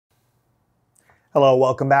Hello,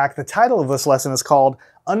 welcome back. The title of this lesson is called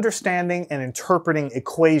Understanding and Interpreting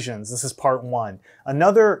Equations. This is part one.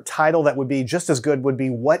 Another title that would be just as good would be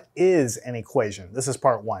What is an Equation? This is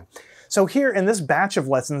part one. So here in this batch of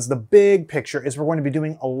lessons, the big picture is we're going to be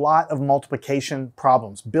doing a lot of multiplication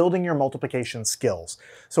problems, building your multiplication skills.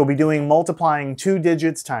 So we'll be doing multiplying 2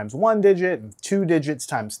 digits times 1 digit, and 2 digits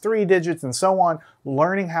times 3 digits, and so on,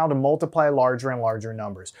 learning how to multiply larger and larger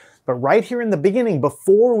numbers. But right here in the beginning,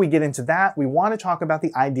 before we get into that, we want to talk about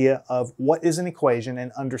the idea of what is an equation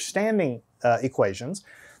and understanding equations,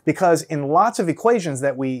 because in lots of equations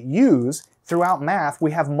that we use throughout math,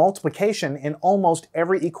 we have multiplication in almost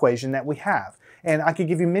every equation that we have. And I could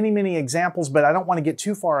give you many examples, but I don't want to get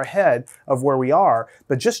too far ahead of where we are.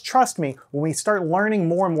 But just trust me, when we start learning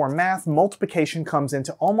more and more math, multiplication comes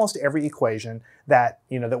into almost every equation that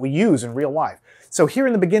we use in real life. So here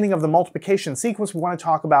in the beginning of the multiplication sequence, we want to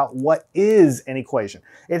talk about what is an equation.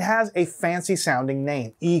 It has a fancy sounding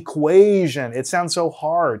name, equation. It sounds so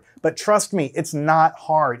hard, but trust me, it's not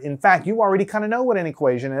hard. In fact, you already kind of know what an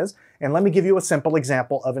equation is. And let me give you a simple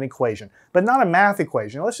example of an equation, but not a math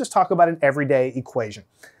equation. Let's just talk about an everyday equation.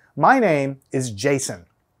 My name is Jason.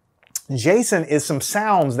 Jason is some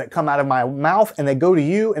sounds that come out of my mouth and they go to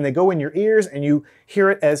you and they go in your ears and you hear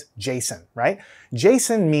it as Jason, right?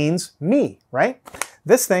 Jason means me, right?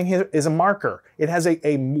 This thing here is a marker. It has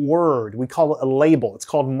a word. We call it a label. It's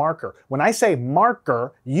called marker. When I say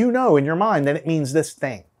marker, you know in your mind that it means this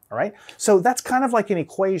thing. All right, so that's kind of like an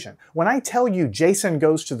equation. When I tell you Jason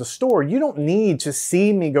goes to the store, you don't need to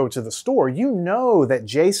see me go to the store. You know that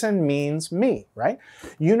Jason means me, right?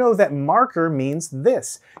 You know that marker means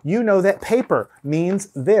this. You know that paper means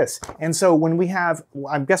this. And so when we have,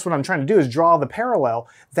 I guess what I'm trying to do is draw the parallel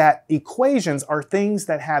that equations are things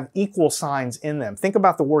that have equal signs in them. Think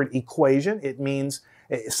about the word equation. It means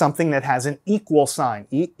something that has an equal sign.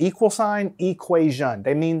 Equal sign, equation.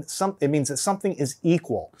 It means that something is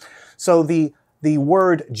equal. So the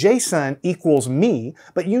word Jason equals me,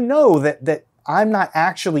 but you know that I'm not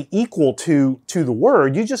actually equal to the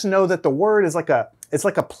word. You just know that the word is like a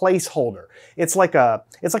placeholder. It's like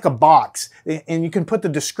a box, and you can put the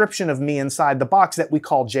description of me inside the box that we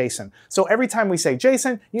call Jason. So every time we say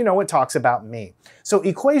Jason, you know it talks about me. So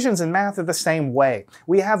equations in math are the same way.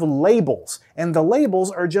 We have labels, and the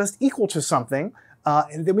labels are just equal to something,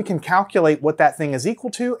 and then we can calculate what that thing is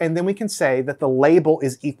equal to, and then we can say that the label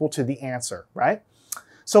is equal to the answer, right?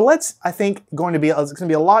 So I think it's going to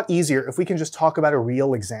be a lot easier if we can just talk about a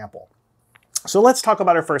real example. So let's talk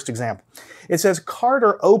about our first example. It says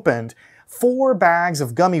Carter opened 4 bags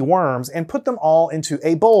of gummy worms and put them all into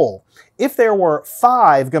a bowl. If there were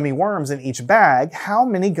 5 gummy worms in each bag, how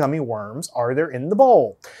many gummy worms are there in the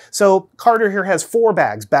bowl? So Carter here has 4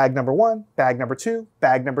 bags. Bag number 1, bag number 2,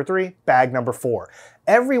 bag number 3, bag number 4.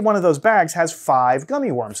 Every one of those bags has 5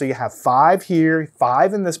 gummy worms. So you have 5 here,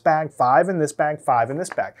 5 in this bag, 5 in this bag, 5 in this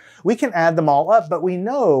bag. We can add them all up, but we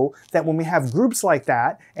know that when we have groups like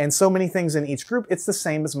that and so many things in each group, it's the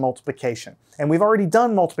same as multiplication. And we've already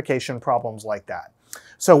done multiplication problems like that.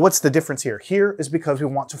 So what's the difference here? Here is because we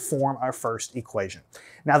want to form our first equation.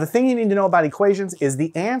 Now the thing you need to know about equations is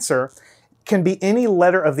the answer can be any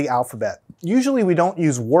letter of the alphabet. Usually we don't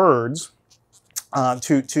use words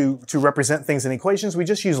to represent things in equations. We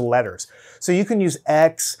just use letters. So you can use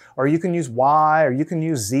X, or you can use Y, or you can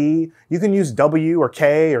use Z, you can use W or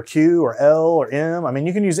K or Q or L or M. I mean,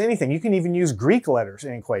 you can use anything. You can even use Greek letters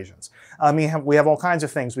in equations. I mean, we have all kinds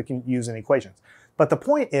of things we can use in equations. But the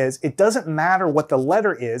point is, it doesn't matter what the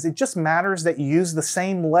letter is. It just matters that you use the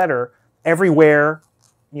same letter everywhere,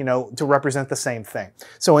 to represent the same thing.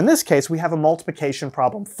 So in this case, we have a multiplication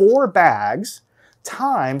problem. 4 bags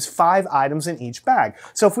times 5 items in each bag.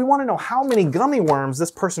 So if we want to know how many gummy worms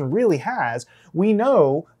this person really has, we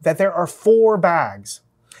know that there are 4 bags.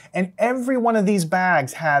 And every one of these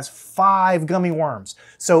bags has 5 gummy worms.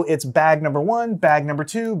 So it's bag number 1, bag number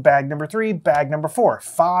 2, bag number 3, bag number 4.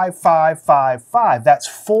 5, 5, 5, 5. That's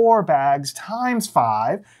 4 bags times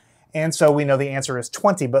 5. And so we know the answer is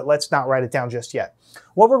 20, but let's not write it down just yet.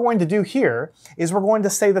 What we're going to do here is we're going to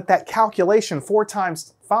say that calculation, 4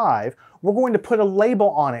 times 5, we're going to put a label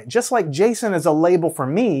on it. Just like Jason is a label for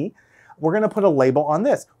me, we're going to put a label on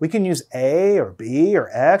this. We can use A or B or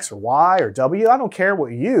X or Y or W. I don't care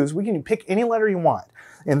what you use. We can pick any letter you want.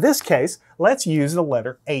 In this case, let's use the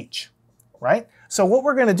letter H, right? So what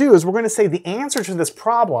we're going to do is we're going to say the answer to this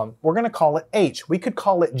problem, we're going to call it H. We could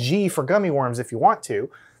call it G for gummy worms if you want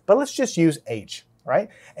to, but let's just use H, right?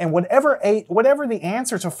 And whatever the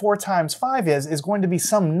answer to 4 times 5 is going to be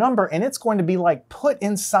some number, and it's going to be like put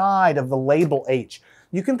inside of the label H.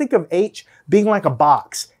 You can think of H being like a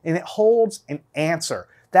box, and it holds an answer.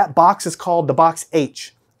 That box is called the box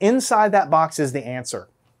H. Inside that box is the answer,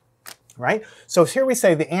 right? So here we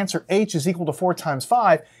say the answer H is equal to 4 times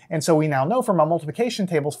 5, and so we now know from our multiplication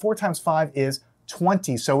tables 4 times 5 is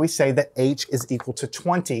 20. So we say that H is equal to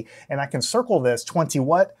 20, and I can circle this, 20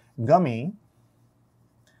 what? Gummy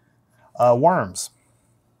worms.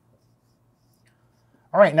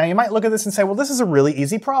 All right, now you might look at this and say, well, this is a really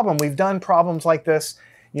easy problem. We've done problems like this,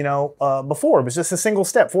 you know, before. It was just a single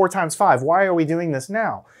step, 4 times 5. Why are we doing this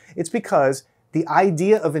now? It's because the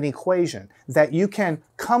idea of an equation, that you can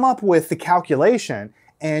come up with the calculation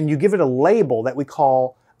and you give it a label that we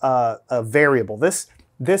call a variable. This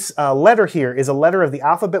letter here is a letter of the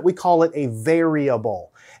alphabet. We call it a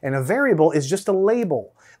variable. And a variable is just a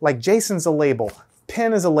label. Like Jason's a label.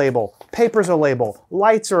 Pen is a label, paper's a label,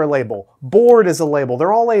 lights are a label, board is a label.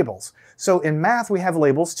 They're all labels. So in math, we have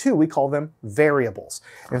labels too. We call them variables.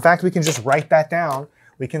 In fact, we can just write that down.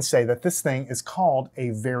 We can say that this thing is called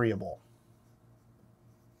a variable,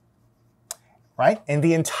 right? And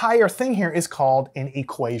the entire thing here is called an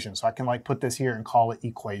equation. So I can like put this here and call it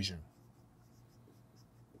equation.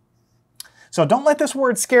 So don't let this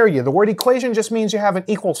word scare you. The word equation just means you have an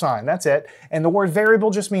equal sign. That's it. And the word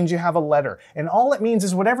variable just means you have a letter. And all it means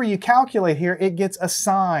is whatever you calculate here, it gets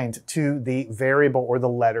assigned to the variable or the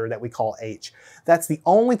letter that we call H. That's the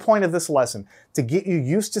only point of this lesson, to get you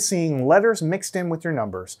used to seeing letters mixed in with your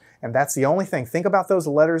numbers. And that's the only thing. Think about those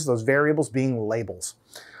letters, those variables being labels.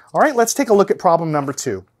 All right, let's take a look at problem number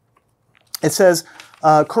 2. It says,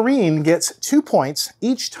 Corrine gets 2 points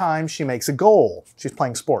each time she makes a goal. She's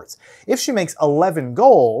playing sports. If she makes 11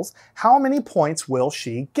 goals, how many points will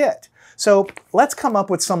she get? So let's come up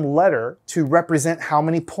with some letter to represent how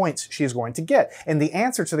many points she's going to get. And the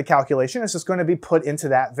answer to the calculation is just going to be put into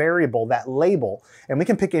that variable, that label, and we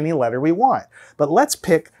can pick any letter we want. But let's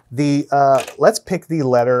pick the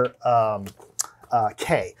letter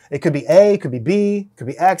K. It could be A, it could be B, it could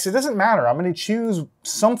be X. It doesn't matter. I'm going to choose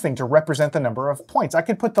something to represent the number of points. I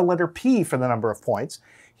could put the letter P for the number of points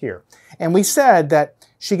here. And we said that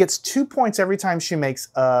she gets 2 points every time she makes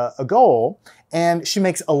a goal, and she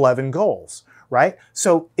makes 11 goals, right?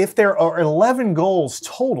 So if there are 11 goals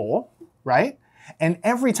total, right? And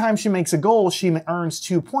every time she makes a goal, she earns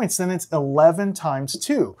 2 points, then it's 11 times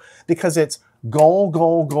 2, because it's goal,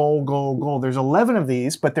 goal, goal, goal, goal. There's 11 of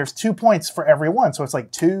these, but there's 2 points for every one. So it's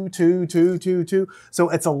like 2, 2, 2, 2, 2. So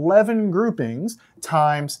it's 11 groupings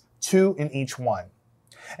times 2 in each one.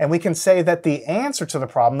 And we can say that the answer to the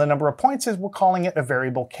problem, the number of points, is we're calling it a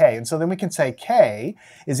variable K. And so then we can say K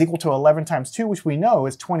is equal to 11 times 2, which we know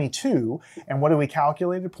is 22. And what do we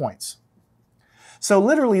calculate? Points. So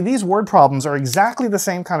literally, these word problems are exactly the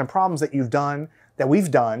same kind of problems that we've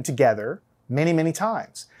done together many, many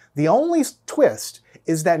times. The only twist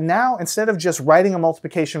is that now, instead of just writing a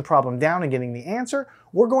multiplication problem down and getting the answer,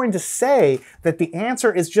 we're going to say that the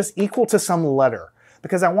answer is just equal to some letter,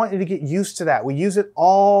 because I want you to get used to that. We use it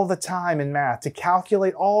all the time in math to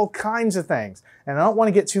calculate all kinds of things. And I don't want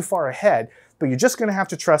to get too far ahead, but you're just going to have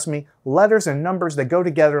to trust me. Letters and numbers, that go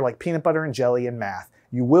together like peanut butter and jelly in math.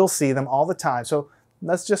 You will see them all the time. So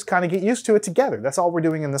let's just kind of get used to it together. That's all we're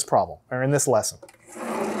doing in this problem, or in this lesson.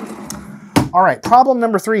 All right, problem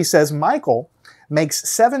number 3 says Michael makes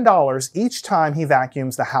 $7 each time he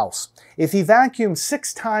vacuums the house. If he vacuumed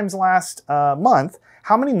 6 times last month,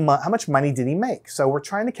 how much money did he make? So we're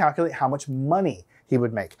trying to calculate how much money he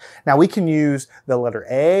would make. Now we can use the letter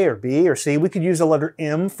A or B or C. We could use the letter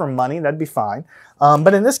M for money. That'd be fine.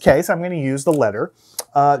 But in this case, I'm going to use the letter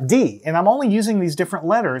D. And I'm only using these different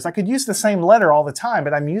letters. I could use the same letter all the time,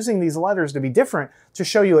 but I'm using these letters to be different to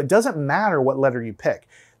show you it doesn't matter what letter you pick.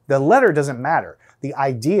 The letter doesn't matter. The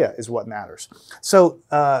idea is what matters. So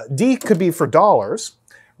D could be for dollars,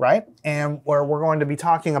 right? And where we're going to be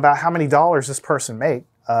talking about how many dollars this person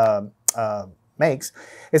makes.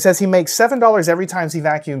 It says he makes $7 every time he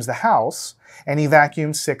vacuums the house, and he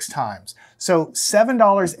vacuums 6 times. So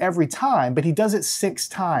 $7 every time, but he does it 6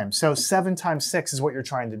 times. So 7 times 6 is what you're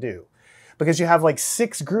trying to do, because you have like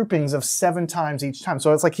 6 groupings of 7 times each time.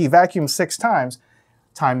 So it's like he vacuums 6 times.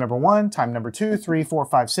 Time number 1, time number 2, 3, 4,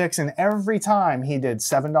 5, 6, and every time he did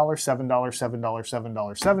 $7, $7, $7,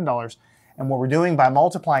 $7, $7. And what we're doing by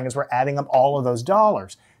multiplying is we're adding up all of those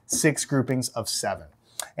dollars, 6 groupings of 7.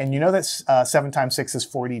 And you know that 7 times 6 is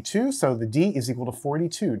 42, so the D is equal to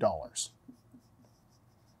 $42. All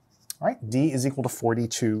right, D is equal to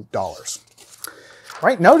 $42.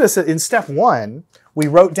 Right? Notice that in step 1, we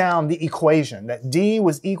wrote down the equation that d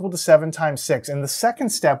was equal to 7 times 6. In the second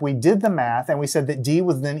step, we did the math and we said that d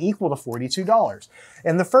was then equal to $42.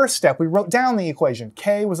 In the first step, we wrote down the equation.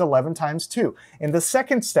 K was 11 times 2. In the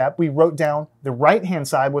second step, we wrote down the right-hand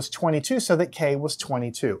side was 22 so that K was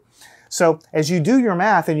 22. So as you do your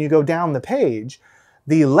math and you go down the page,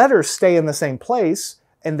 the letters stay in the same place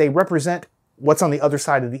and they represent what's on the other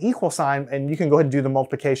side of the equal sign, and you can go ahead and do the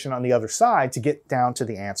multiplication on the other side to get down to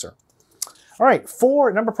the answer. All right,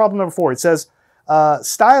 problem number 4, it says,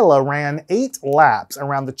 Styla ran 8 laps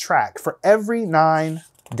around the track for every 9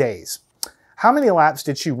 days. How many laps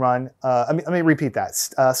did she run? Let me repeat that.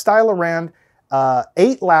 Styla ran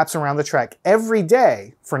 8 laps around the track every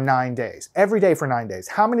day for 9 days. Every day for 9 days.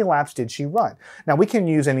 How many laps did she run? Now we can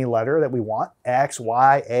use any letter that we want, X,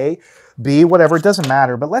 Y, A, B, whatever, it doesn't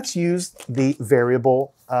matter, but let's use the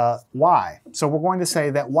variable Y. So we're going to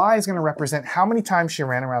say that Y is going to represent how many times she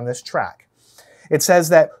ran around this track. It says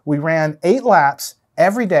that we ran 8 laps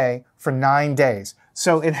every day for 9 days.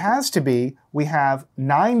 So it has to be, we have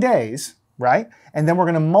 9 days, right? And then we're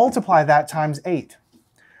going to multiply that times 8.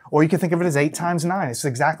 Or you can think of it as 8 times 9. It's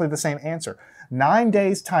exactly the same answer. 9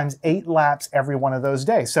 days times 8 laps every one of those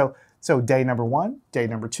days. So day number 1, day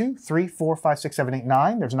number 2, 3, 4, 5, 6, 7, 8,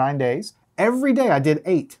 9. There's 9 days. Every day I did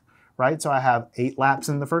 8, right? So I have 8 laps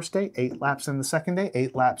in the first day, 8 laps in the second day,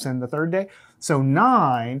 8 laps in the third day. So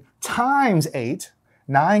 9 times 8,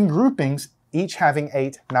 9 groupings, each having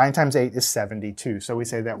 8. 9 times 8 is 72. So we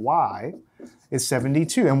say that Y is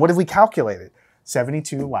 72. And what have we calculated?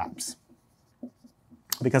 72 laps.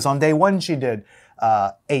 Because on day 1 she did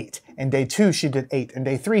 8, and day 2 she did 8, and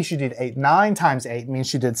day 3 she did 8. 9 times 8 means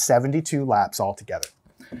she did 72 laps altogether.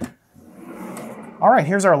 All right,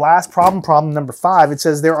 here's our last problem, problem number 5. It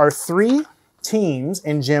says there are 3 teams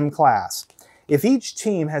in gym class. If each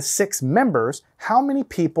team has 6 members, how many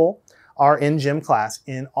people are in gym class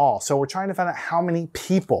in all? So we're trying to find out how many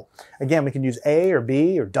people. Again, we can use A or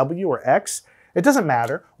B or W or X. It doesn't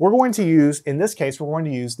matter. We're going to use, in this case, we're going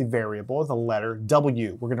to use the variable, the letter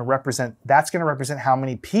W. We're going to represent, that's going to represent how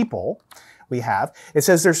many people we have. It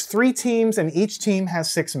says there's 3 teams and each team has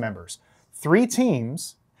 6 members. 3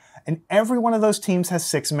 teams, and every one of those teams has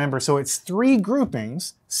 6 members. So it's 3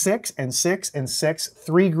 groupings, 6 and 6 and 6.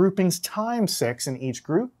 3 groupings times 6 in each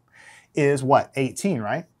group is what? 18,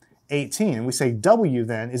 right? 18. And we say W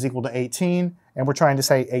then is equal to 18, and we're trying to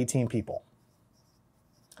say 18 people.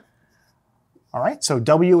 All right, so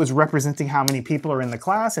W is representing how many people are in the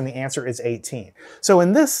class, and the answer is 18. So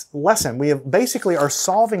in this lesson, we have basically are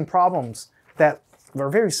solving problems that are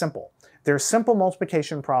very simple. They're simple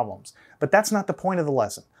multiplication problems, but that's not the point of the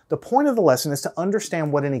lesson. The point of the lesson is to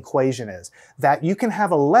understand what an equation is, that you can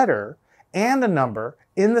have a letter and a number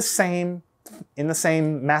in the same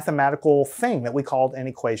mathematical thing that we called an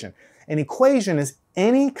equation. An equation is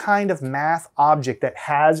any kind of math object that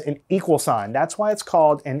has an equal sign. That's why it's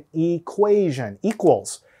called an equation.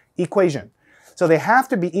 Equals, equation. So they have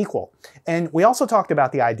to be equal. And we also talked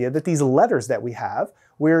about the idea that these letters that we have,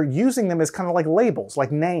 we're using them as kind of like labels,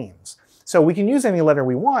 like names. So we can use any letter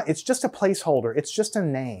we want. It's just a placeholder. It's just a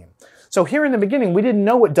name. So here in the beginning, we didn't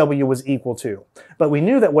know what W was equal to, but we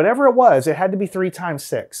knew that whatever it was, it had to be 3 times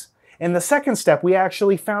 6. In the second step, we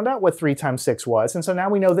actually found out what 3 times 6 was, and so now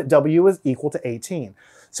we know that W is equal to 18.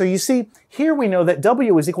 So you see, here we know that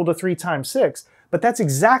W is equal to 3 times 6, but that's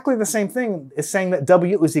exactly the same thing as saying that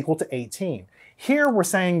W is equal to 18. Here we're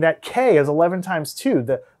saying that K is 11 times 2.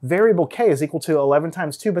 The variable K is equal to 11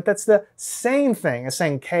 times 2, but that's the same thing as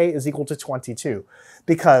saying K is equal to 22,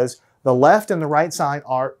 because the left and the right sign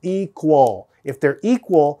are equal. If they're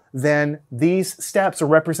equal, then these steps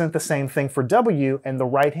represent the same thing for W, and the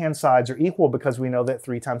right-hand sides are equal because we know that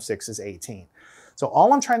 3 times 6 is 18. So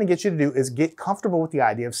all I'm trying to get you to do is get comfortable with the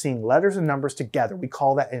idea of seeing letters and numbers together. We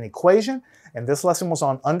call that an equation, and this lesson was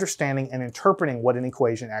on understanding and interpreting what an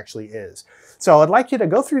equation actually is. So I'd like you to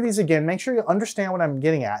go through these again, make sure you understand what I'm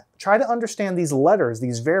getting at. Try to understand these letters,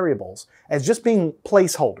 these variables, as just being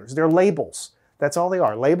placeholders. They're labels. That's all they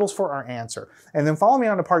are, labels for our answer. And then follow me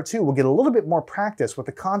on to part 2. We'll get a little bit more practice with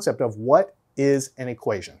the concept of what is an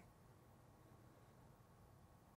equation.